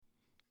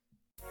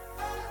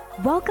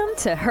Welcome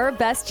to Her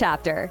Best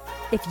Chapter.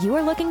 If you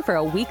are looking for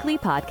a weekly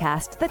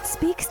podcast that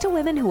speaks to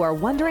women who are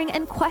wondering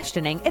and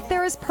questioning if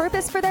there is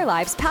purpose for their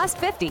lives past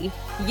 50,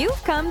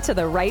 you've come to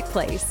the right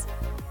place.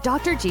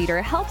 Dr.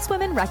 Jeter helps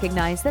women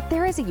recognize that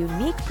there is a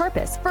unique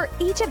purpose for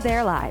each of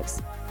their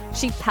lives.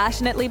 She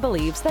passionately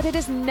believes that it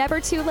is never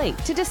too late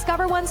to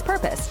discover one's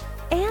purpose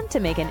and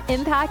to make an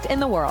impact in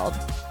the world.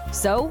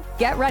 So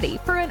get ready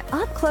for an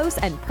up-close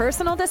and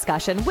personal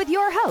discussion with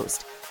your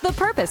host, the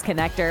Purpose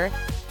Connector,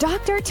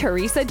 Dr.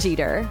 Teresa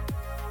Jeter.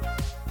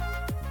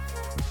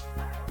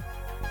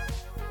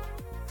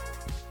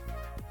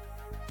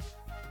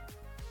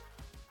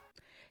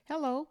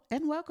 Hello,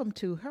 and welcome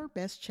to Her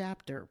Best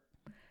Chapter.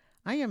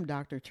 I am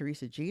Dr.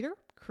 Teresa Jeter,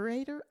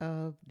 creator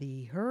of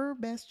the Her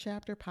Best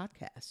Chapter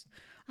podcast.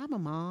 I'm a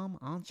mom,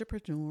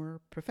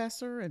 entrepreneur,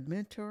 professor, and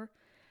mentor,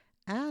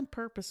 and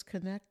purpose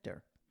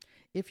connector.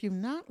 If you've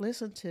not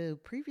listened to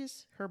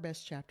previous Her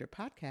Best Chapter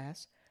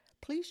podcasts,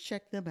 please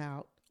check them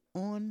out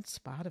on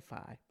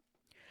Spotify.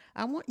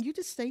 I want you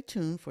to stay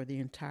tuned for the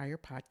entire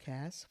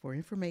podcast for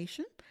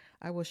information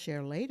I will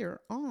share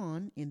later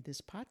on in this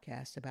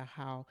podcast about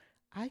how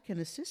I can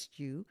assist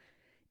you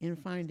in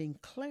finding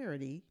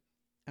clarity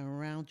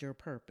around your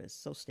purpose.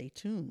 So stay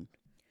tuned.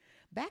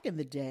 Back in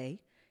the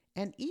day,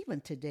 and even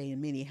today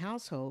in many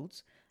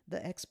households,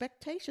 the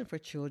expectation for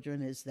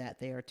children is that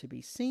they are to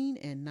be seen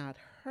and not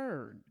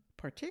heard,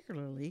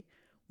 particularly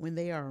when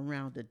they are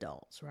around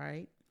adults,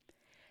 right?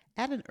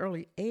 At an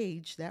early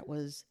age, that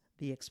was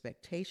the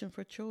expectation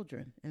for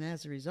children, and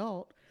as a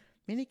result,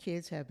 many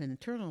kids have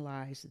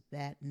internalized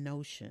that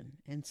notion,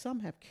 and some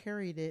have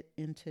carried it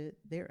into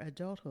their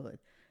adulthood,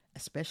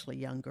 especially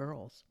young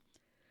girls.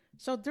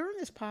 So during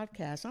this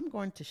podcast, I'm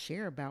going to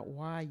share about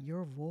why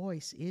your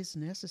voice is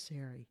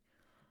necessary.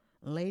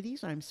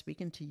 Ladies, I'm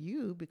speaking to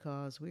you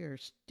because we are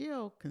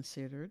still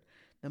considered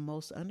the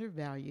most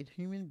undervalued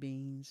human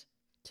beings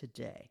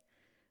today.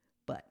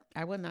 But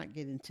I will not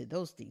get into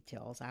those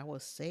details. I will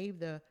save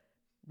the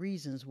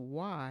reasons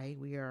why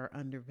we are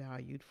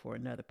undervalued for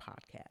another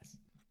podcast.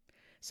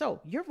 So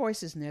your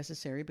voice is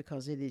necessary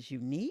because it is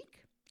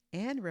unique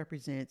and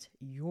represents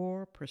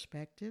your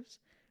perspectives,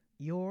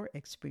 your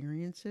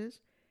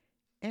experiences,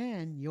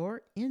 and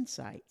your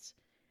insights.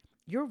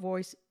 Your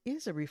voice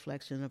is a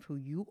reflection of who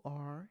you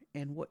are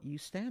and what you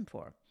stand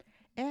for,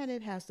 and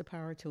it has the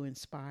power to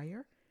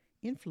inspire,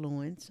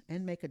 influence,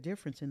 and make a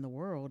difference in the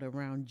world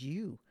around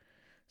you.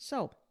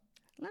 So,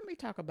 let me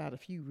talk about a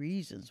few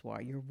reasons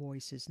why your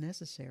voice is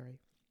necessary.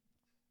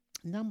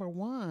 Number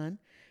one,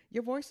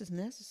 your voice is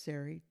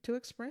necessary to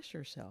express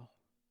yourself.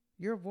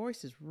 Your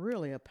voice is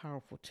really a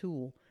powerful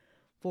tool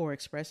for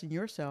expressing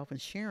yourself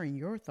and sharing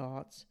your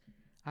thoughts,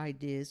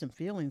 ideas, and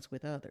feelings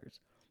with others.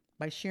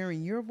 By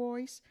sharing your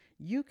voice,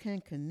 you can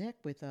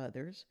connect with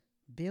others,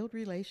 build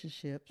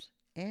relationships,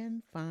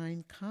 and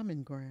find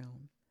common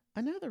ground.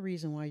 Another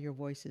reason why your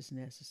voice is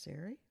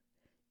necessary,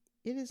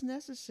 it is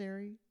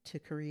necessary to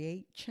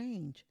create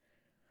change.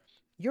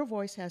 Your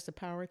voice has the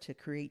power to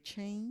create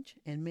change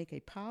and make a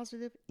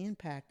positive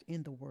impact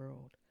in the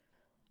world.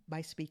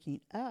 By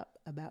speaking up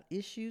about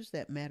issues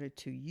that matter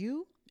to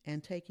you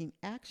and taking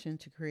action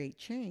to create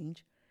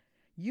change,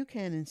 you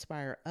can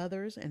inspire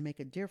others and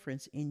make a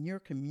difference in your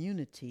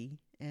community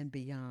and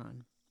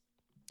beyond.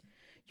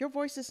 Your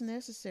voice is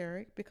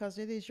necessary because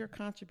it is your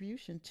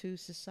contribution to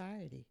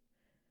society,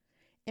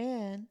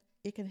 and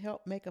it can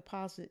help make a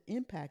positive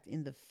impact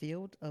in the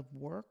field of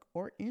work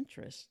or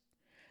interest.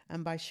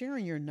 And by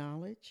sharing your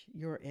knowledge,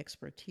 your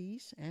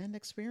expertise, and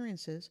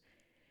experiences,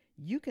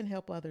 you can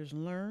help others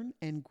learn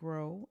and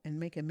grow and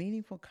make a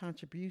meaningful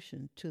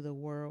contribution to the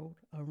world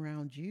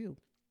around you.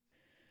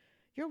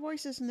 Your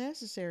voice is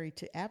necessary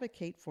to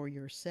advocate for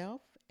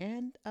yourself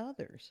and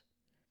others.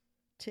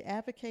 To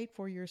advocate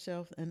for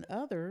yourself and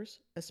others,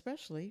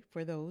 especially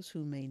for those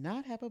who may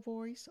not have a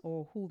voice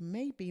or who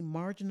may be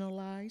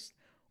marginalized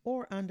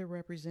or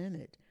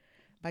underrepresented.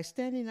 By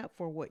standing up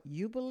for what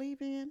you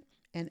believe in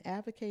and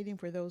advocating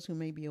for those who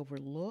may be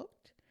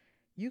overlooked,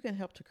 you can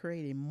help to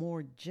create a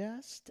more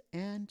just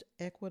and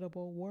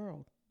equitable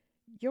world.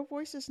 Your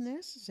voice is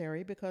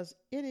necessary because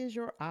it is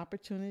your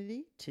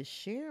opportunity to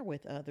share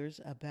with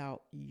others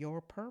about your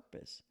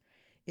purpose.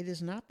 It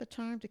is not the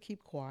time to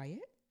keep quiet,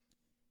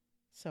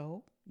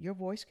 so your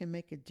voice can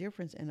make a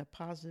difference and a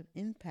positive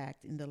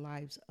impact in the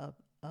lives of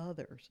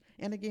others.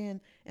 And again,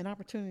 an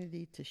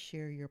opportunity to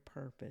share your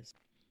purpose.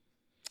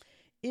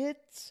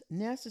 It's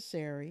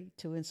necessary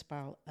to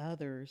inspire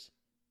others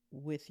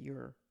with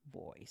your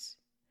voice.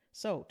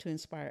 So, to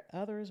inspire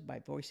others by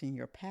voicing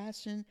your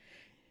passion,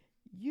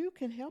 you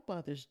can help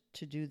others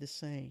to do the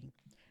same.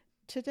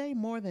 Today,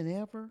 more than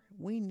ever,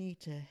 we need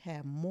to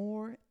have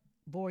more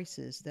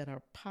voices that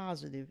are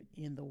positive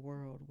in the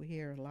world. We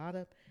hear a lot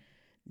of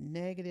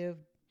negative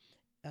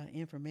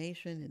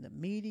information in the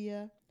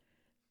media,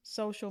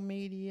 social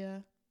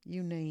media,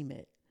 you name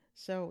it.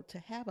 So, to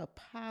have a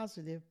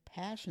positive,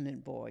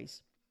 passionate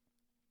voice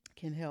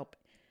can help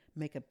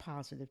make a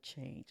positive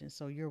change. And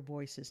so, your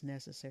voice is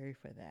necessary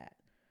for that.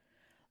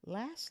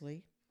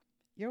 Lastly,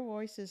 Your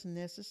voice is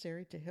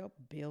necessary to help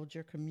build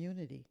your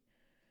community.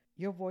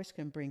 Your voice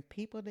can bring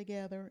people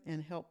together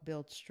and help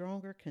build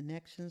stronger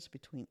connections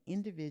between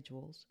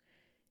individuals.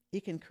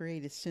 It can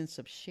create a sense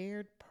of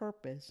shared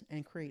purpose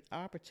and create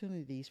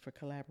opportunities for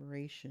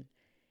collaboration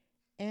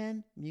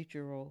and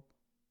mutual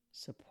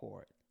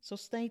support. So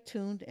stay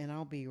tuned and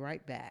I'll be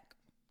right back.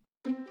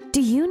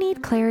 Do you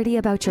need clarity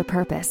about your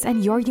purpose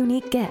and your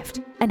unique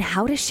gift and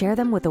how to share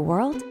them with the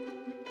world?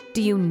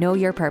 Do you know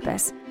your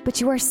purpose,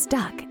 but you are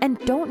stuck and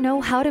don't know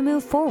how to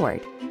move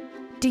forward?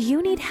 Do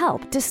you need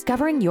help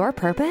discovering your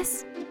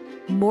purpose?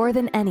 More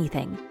than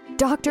anything,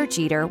 Dr.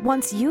 Jeter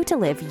wants you to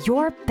live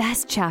your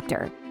best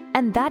chapter.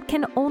 And that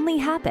can only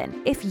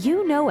happen if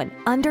you know and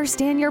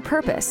understand your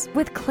purpose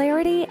with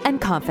clarity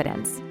and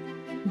confidence.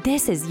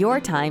 This is your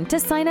time to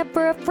sign up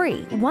for a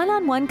free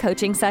one-on-one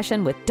coaching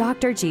session with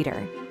Dr.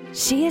 Jeter.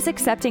 She is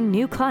accepting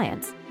new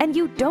clients, and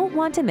you don't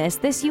want to miss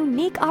this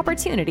unique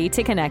opportunity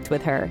to connect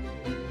with her.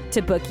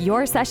 To book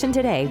your session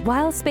today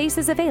while space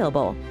is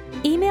available,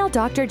 email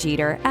Dr.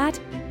 Jeter at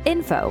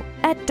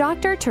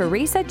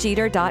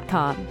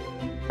info@drteresajeter.com.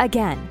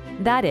 Again,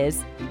 that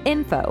is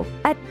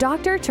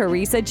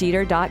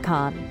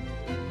info@drteresajeter.com.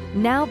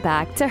 Now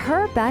back to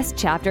Her Best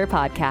Chapter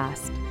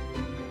podcast.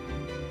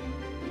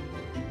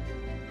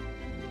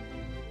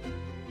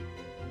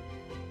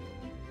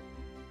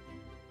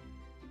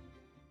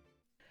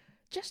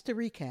 Just to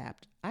recap,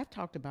 I've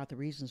talked about the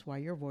reasons why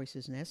your voice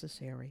is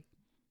necessary.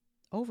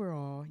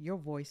 Overall, your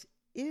voice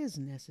is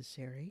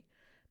necessary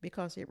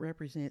because it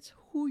represents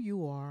who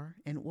you are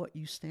and what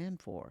you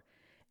stand for,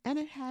 and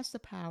it has the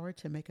power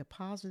to make a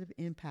positive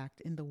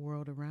impact in the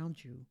world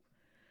around you.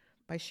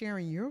 By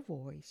sharing your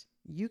voice,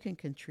 you can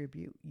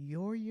contribute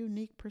your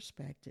unique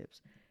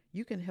perspectives.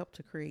 You can help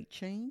to create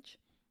change,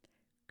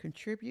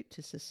 contribute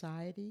to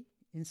society,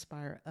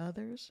 inspire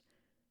others,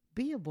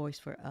 be a voice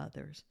for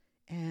others,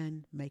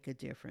 and make a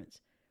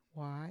difference.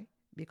 Why?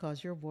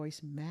 Because your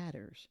voice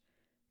matters.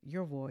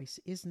 Your voice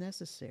is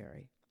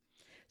necessary.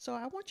 So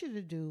I want you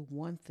to do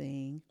one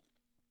thing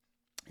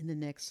in the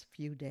next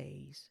few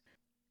days.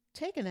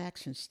 Take an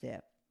action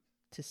step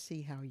to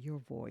see how your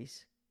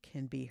voice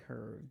can be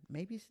heard.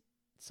 Maybe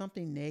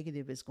something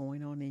negative is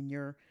going on in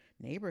your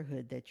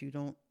neighborhood that you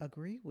don't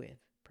agree with.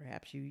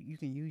 Perhaps you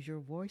can use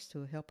your voice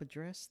to help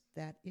address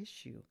that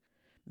issue.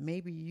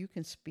 Maybe you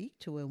can speak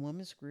to a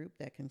women's group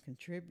that can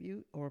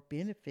contribute or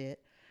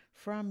benefit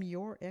from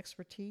your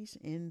expertise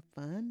in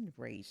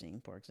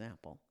fundraising, for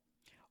example.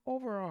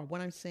 Overall, what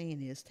I'm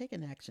saying is take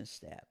an action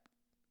step.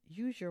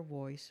 Use your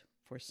voice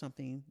for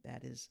something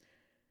that is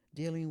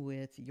dealing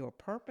with your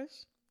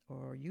purpose,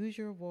 or use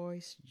your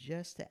voice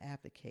just to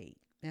advocate.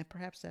 And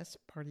perhaps that's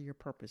part of your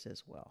purpose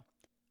as well.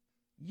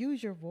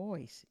 Use your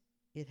voice.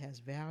 It has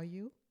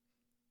value.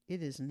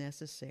 It is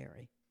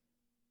necessary.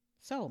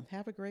 So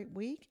have a great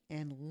week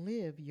and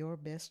live your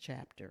best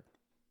chapter.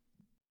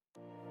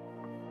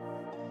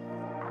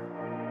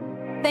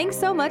 Thanks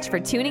so much for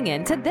tuning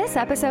in to this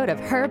episode of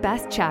Her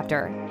Best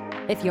Chapter.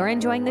 If you're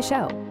enjoying the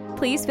show,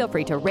 please feel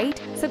free to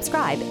rate,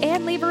 subscribe,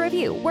 and leave a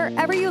review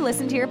wherever you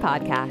listen to your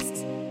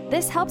podcasts.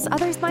 This helps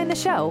others find the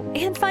show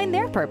and find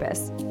their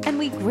purpose, and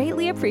we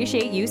greatly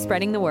appreciate you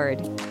spreading the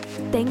word.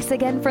 Thanks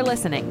again for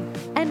listening,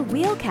 and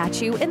we'll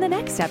catch you in the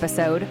next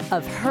episode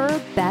of Her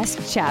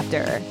Best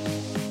Chapter.